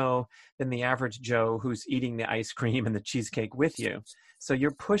more so than the average Joe who's eating the ice cream and the cheesecake with you. So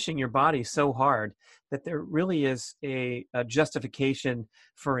you're pushing your body so hard that there really is a justification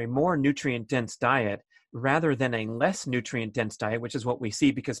for a more nutrient-dense diet rather than a less nutrient-dense diet, which is what we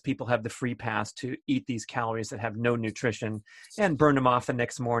see because people have the free pass to eat these calories that have no nutrition and burn them off the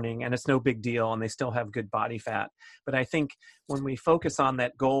next morning, and it's no big deal, and they still have good body fat. But I think when we focus on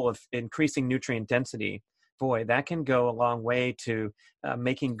that goal of increasing nutrient density, boy, that can go a long way to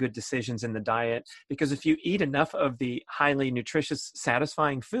making good decisions in the diet. Because if you eat enough of the highly nutritious,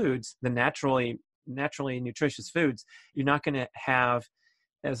 satisfying foods, the naturally nutritious foods, you're not going to have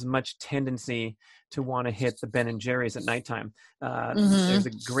as much tendency to want to hit the Ben and Jerry's at nighttime. There's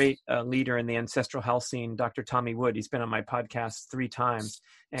a great leader in the ancestral health scene, Dr. Tommy Wood. He's been on my podcast 3 times.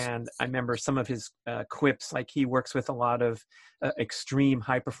 And I remember some of his quips, like he works with a lot of extreme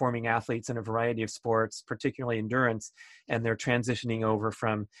high-performing athletes in a variety of sports, particularly endurance, and they're transitioning over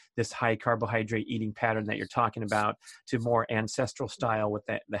from this high carbohydrate eating pattern that you're talking about to more ancestral style with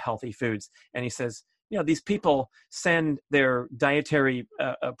the healthy foods. And he says, these people send their dietary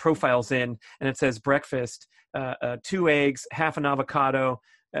profiles in, and it says breakfast, 2 eggs, half an avocado,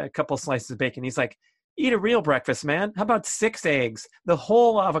 a couple slices of bacon. He's like, eat a real breakfast, man. How about 6 eggs, the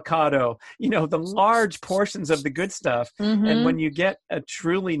whole avocado, the large portions of the good stuff. And when you get a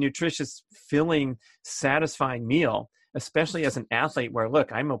truly nutritious, filling, satisfying meal, especially as an athlete where,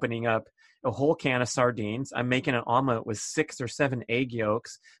 look, I'm opening up a whole can of sardines. I'm making an omelet with 6 or 7 egg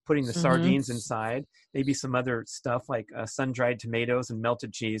yolks, putting the sardines inside, maybe some other stuff like sun-dried tomatoes and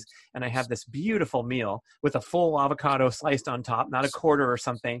melted cheese. And I have this beautiful meal with a full avocado sliced on top, not a quarter or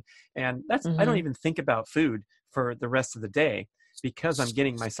something. And that's, I don't even think about food for the rest of the day because I'm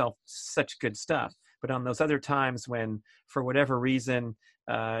getting myself such good stuff. But on those other times when, for whatever reason,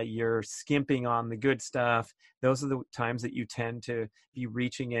 you're skimping on the good stuff, those are the times that you tend to be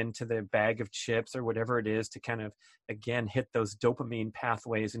reaching into the bag of chips or whatever it is to kind of, again, hit those dopamine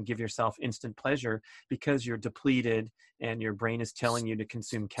pathways and give yourself instant pleasure because you're depleted and your brain is telling you to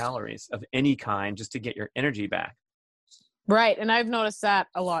consume calories of any kind just to get your energy back. Right. And I've noticed that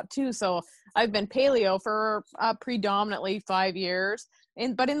a lot too. So I've been paleo for predominantly 5 years.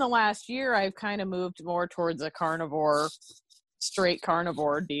 But in the last year, I've kind of moved more towards a straight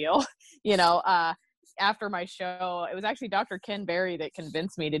carnivore deal. After my show, it was actually Dr. Ken Berry that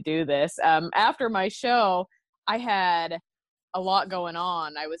convinced me to do this. After my show, I had a lot going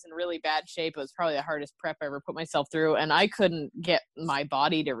on. I was in really bad shape. It was probably the hardest prep I ever put myself through. And I couldn't get my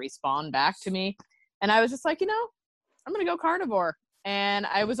body to respond back to me. And I was just like, I'm going to go carnivore. And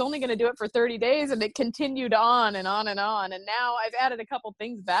I was only going to do it for 30 days, and it continued on and on and on. And now I've added a couple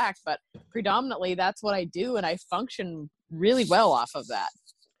things back, but predominantly that's what I do. And I function really well off of that.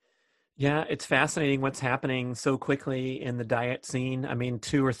 Yeah, it's fascinating what's happening so quickly in the diet scene. I mean,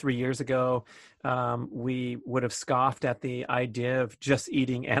 2 or 3 years ago, we would have scoffed at the idea of just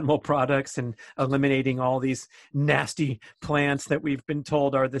eating animal products and eliminating all these nasty plants that we've been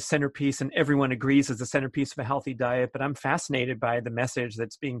told are the centerpiece, and everyone agrees is the centerpiece of a healthy diet. But I'm fascinated by the message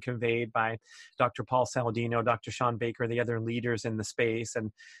that's being conveyed by Dr. Paul Saladino, Dr. Sean Baker, the other leaders in the space,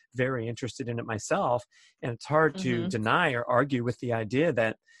 and very interested in it myself. And it's hard to deny or argue with the idea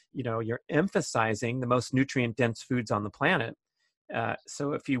that you're emphasizing the most nutrient-dense foods on the planet.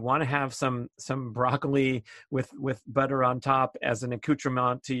 So if you want to have some broccoli with butter on top as an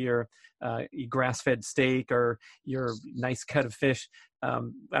accoutrement to your grass-fed steak or your nice cut of fish, I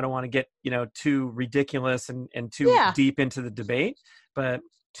don't want to get too ridiculous and too deep into the debate, but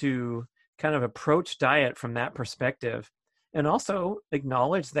to kind of approach diet from that perspective, and also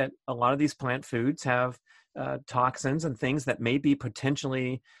acknowledge that a lot of these plant foods have toxins and things that may be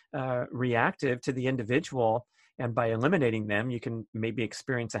potentially reactive to the individual. And by eliminating them, you can maybe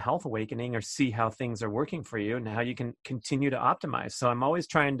experience a health awakening or see how things are working for you and how you can continue to optimize. So I'm always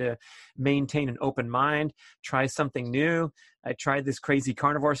trying to maintain an open mind, try something new. I tried this crazy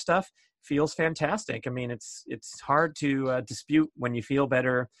carnivore stuff. Feels fantastic. I mean, it's hard to dispute when you feel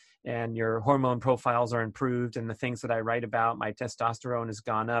better and your hormone profiles are improved, and the things that I write about, my testosterone has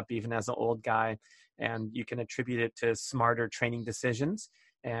gone up even as an old guy, and you can attribute it to smarter training decisions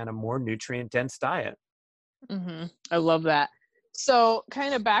and a more nutrient dense diet. Mm-hmm. I love that. So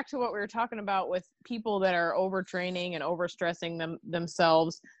kind of back to what we were talking about with people that are overtraining and overstressing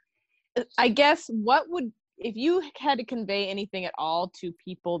themselves, I guess if you had to convey anything at all to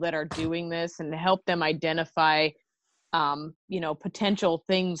people that are doing this and help them identify, potential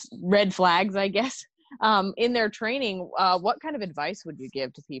things, red flags, I guess, in their training, what kind of advice would you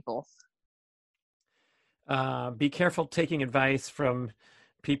give to people? Be careful taking advice from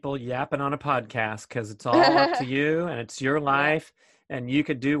people yapping on a podcast, because it's all up to you and it's your life, and you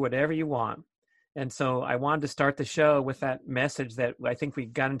could do whatever you want. And so I wanted to start the show with that message that I think we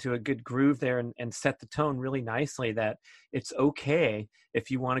got into a good groove there and set the tone really nicely, that it's okay if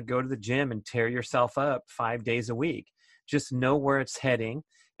you want to go to the gym and tear yourself up 5 days a week. Just know where it's heading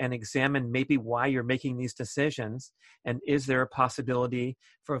and examine maybe why you're making these decisions. And is there a possibility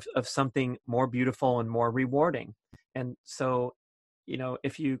of something more beautiful and more rewarding? And so,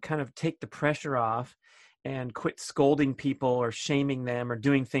 if you kind of take the pressure off and quit scolding people or shaming them or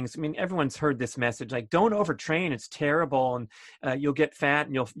doing things. I mean, everyone's heard this message, like, don't overtrain, it's terrible, and you'll get fat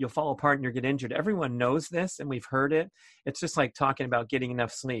and you'll fall apart and you'll get injured. Everyone knows this, and we've heard it. It's just like talking about getting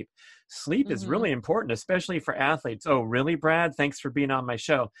enough sleep. Sleep is really important, especially for athletes. Oh, really, Brad? Thanks for being on my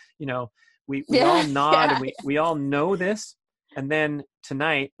show. We all nod and we all know this. And then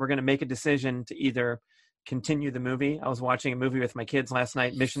tonight we're going to make a decision to either continue the movie. I was watching a movie with my kids last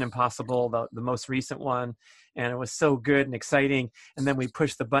night, Mission Impossible, the most recent one, and it was so good and exciting. And then we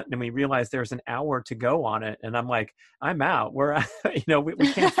pushed the button and we realized there's an hour to go on it. And I'm like, I'm out.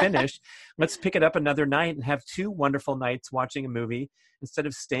 We can't finish. Let's pick it up another night and have 2 wonderful nights watching a movie instead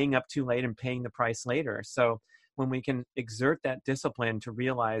of staying up too late and paying the price later. So when we can exert that discipline to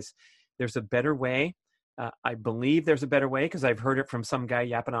realize there's a better way, I believe there's a better way because I've heard it from some guy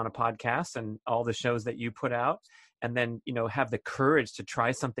yapping on a podcast and all the shows that you put out. And then, have the courage to try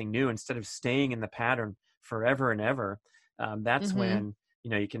something new instead of staying in the pattern forever and ever. That's when,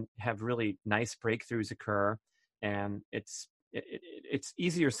 you can have really nice breakthroughs occur. And it's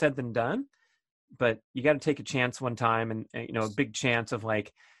easier said than done, but you got to take a chance one time, and, a big chance of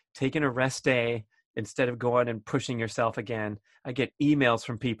like taking a rest day instead of going and pushing yourself again. I get emails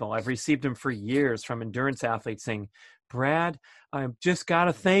from people. I've received them for years from endurance athletes saying, Brad, I've just got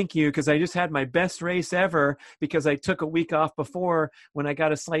to thank you because I just had my best race ever because I took a week off before when I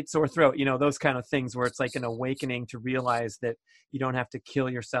got a slight sore throat. Those kind of things where it's like an awakening to realize that you don't have to kill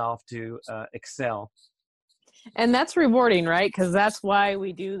yourself to excel. And that's rewarding, right? Because that's why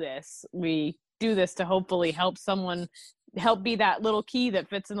we do this. We do this to hopefully help be that little key that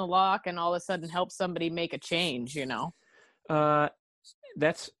fits in the lock and all of a sudden help somebody make a change,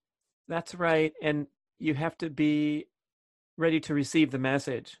 That's right. And you have to be ready to receive the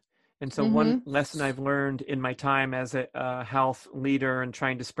message. And so one lesson I've learned in my time as a health leader and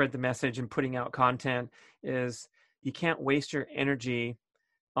trying to spread the message and putting out content is you can't waste your energy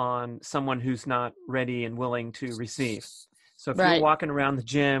on someone who's not ready and willing to receive. So if you're walking around the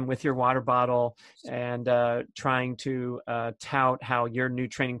gym with your water bottle and trying to tout how your new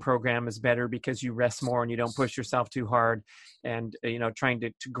training program is better because you rest more and you don't push yourself too hard, and trying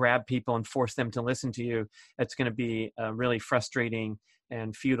to grab people and force them to listen to you, it's going to be a really frustrating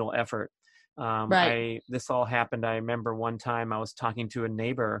and futile effort. This all happened. I remember one time I was talking to a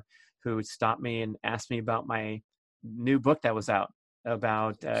neighbor who stopped me and asked me about my new book that was out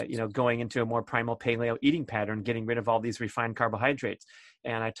about going into a more primal paleo eating pattern, getting rid of all these refined carbohydrates.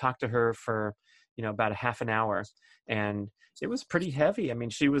 And I talked to her for about a half an hour, and it was pretty heavy. I mean,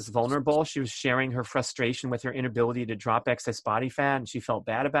 she was vulnerable. She was sharing her frustration with her inability to drop excess body fat, and she felt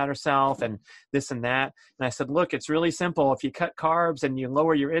bad about herself and this and that. And I said, look, it's really simple. If you cut carbs and you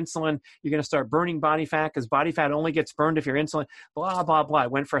lower your insulin, you're going to start burning body fat because body fat only gets burned if your insulin, blah, blah, blah. I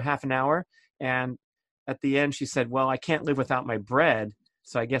went for half an hour, and at the end, she said, well, I can't live without my bread,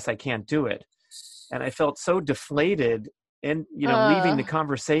 so I guess I can't do it. And I felt so deflated and, leaving the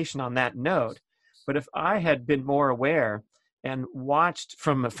conversation on that note. But if I had been more aware and watched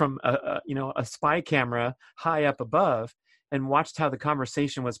from a spy camera high up above and watched how the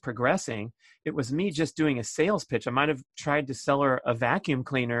conversation was progressing, it was me just doing a sales pitch. I might have tried to sell her a vacuum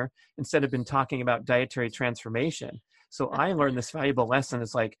cleaner instead of been talking about dietary transformation. So I learned this valuable lesson.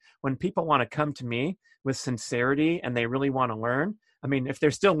 It's like when people want to come to me with sincerity and they really want to learn. I mean, if they're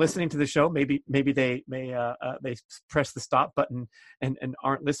still listening to the show, maybe they press the stop button and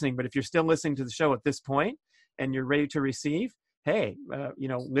aren't listening. But if you're still listening to the show at this point and you're ready to receive, hey,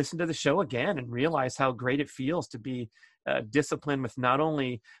 listen to the show again and realize how great it feels to be disciplined with not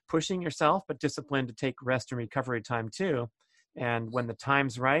only pushing yourself, but disciplined to take rest and recovery time too. And when the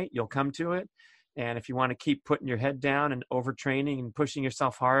time's right, you'll come to it. And if you want to keep putting your head down and overtraining and pushing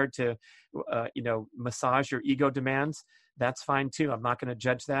yourself hard to, massage your ego demands, that's fine too. I'm not going to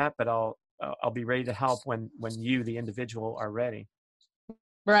judge that, but I'll be ready to help when you, the individual, are ready.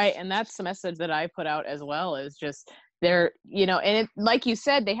 Right. And that's the message that I put out as well, is just they're, and it, like you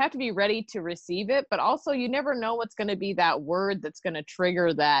said, they have to be ready to receive it, but also you never know what's going to be that word that's going to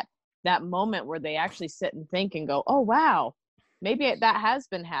trigger that moment where they actually sit and think and go, oh, wow, maybe that has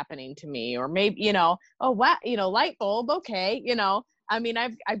been happening to me. Or maybe, oh, wow, light bulb. Okay. I mean,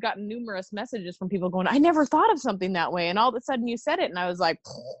 I've gotten numerous messages from people going, I never thought of something that way. And all of a sudden you said it. And I was like,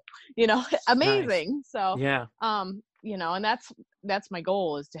 amazing. Nice. So, yeah. And that's my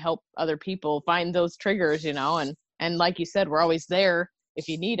goal, is to help other people find those triggers, and like you said, we're always there if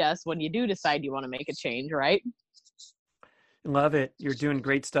you need us when you do decide you want to make a change, right? Love it. You're doing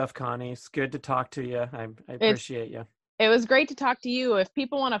great stuff, Connie. It's good to talk to you. I appreciate you. It was great to talk to you. If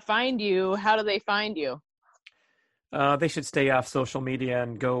people want to find you, how do they find you? They should stay off social media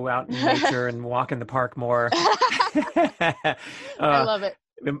and go out in nature and walk in the park more. I love it.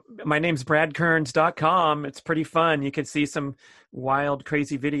 My name's bradkearns.com. It's pretty fun. You can see some wild,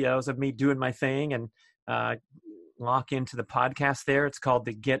 crazy videos of me doing my thing, and lock into the podcast there. It's called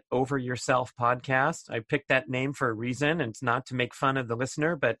the Get Over Yourself podcast. I picked that name for a reason, and it's not to make fun of the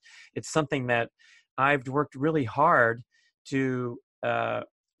listener, but it's something that I've worked really hard to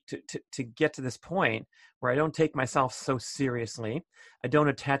get to this point where I don't take myself so seriously. I don't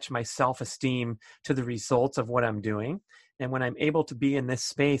attach my self-esteem to the results of what I'm doing. And when I'm able to be in this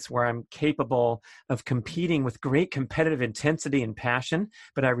space where I'm capable of competing with great competitive intensity and passion,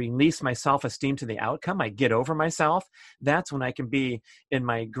 but I release my self-esteem to the outcome, I get over myself, that's when I can be in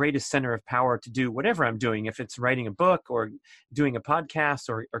my greatest center of power to do whatever I'm doing. If it's writing a book or doing a podcast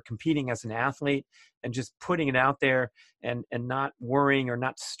or competing as an athlete, and just putting it out there and not worrying or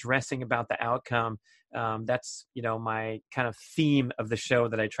not stressing about the outcome. That's, my kind of theme of the show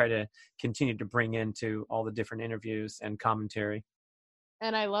that I try to continue to bring into all the different interviews and commentary.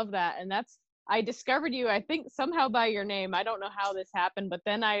 And I love that. And I discovered you, I think somehow by your name. I don't know how this happened, but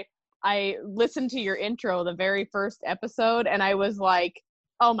then I listened to your intro, the very first episode, and I was like,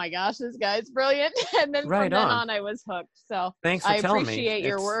 oh my gosh, this guy's brilliant. And then from then on, I was hooked. So thanks for telling me. I appreciate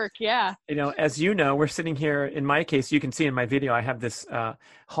your work. Yeah. As you know, we're sitting here, in my case, you can see in my video, I have this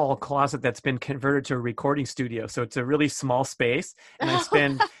hall closet that's been converted to a recording studio. So it's a really small space. And I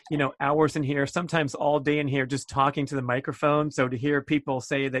spend, hours in here, sometimes all day in here, just talking to the microphone. So to hear people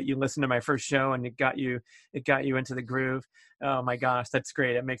say that you listened to my first show and it got you into the groove. Oh my gosh, that's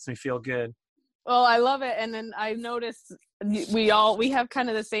great. It makes me feel good. Well, I love it. And then I noticed we have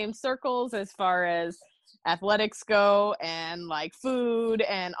kind of the same circles as far as athletics go, and like food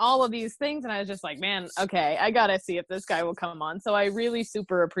and all of these things. And I was just like, man, okay, I got to see if this guy will come on. So I really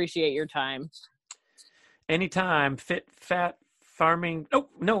super appreciate your time. Anytime. Fit farming food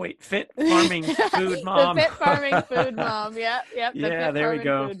mom. The fit farming food mom. Yep. Yeah, there we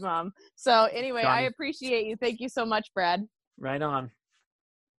go. Food mom. So anyway, I appreciate you. Thank you so much, Brad. Right on.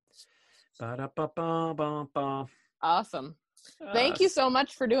 Awesome. Thank you so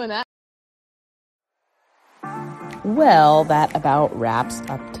much for doing that. Well, that about wraps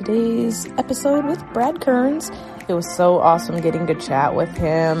up today's episode with Brad Kearns. It was so awesome getting to chat with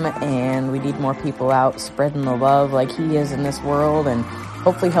him, and we need more people out spreading the love like he is in this world, and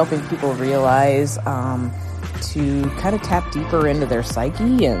hopefully helping people realize to kind of tap deeper into their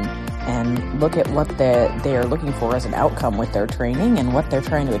psyche and look at what they are looking for as an outcome with their training and what they're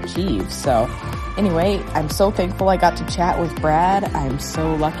trying to achieve. So anyway, I'm so thankful I got to chat with Brad. I'm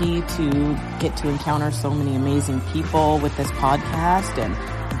so lucky to get to encounter so many amazing people with this podcast, and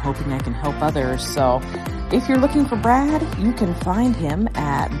I'm hoping I can help others. So if you're looking for Brad, you can find him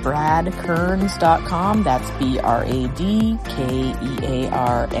at bradkearns.com. That's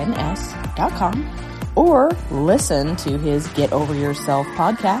BRADKEARNS.com. Or listen to his Get Over Yourself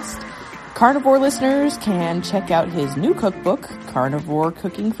podcast. Carnivore listeners can check out his new cookbook, Carnivore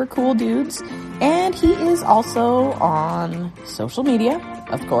Cooking for Cool Dudes. And he is also on social media,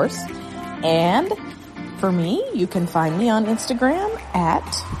 of course. And For me, you can find me on Instagram at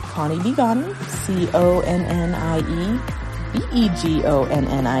Connie Begoni,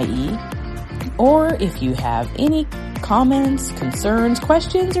 ConnieBegoni. Or if you have any comments, concerns,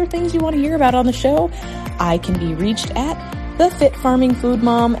 questions, or things you want to hear about on the show, I can be reached at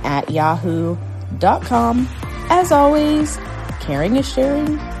thefitfarmingfoodmom@yahoo.com. As always, caring is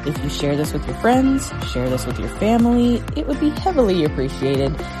sharing. If you share this with your friends, share this with your family, it would be heavily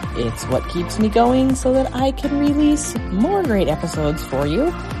appreciated. It's what keeps me going so that I can release more great episodes for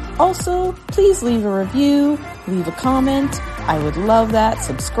you. Also, please leave a review, leave a comment. I would love that.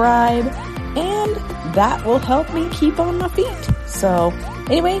 Subscribe, and that will help me keep on my feet. So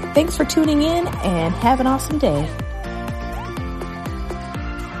anyway, thanks for tuning in and have an awesome day.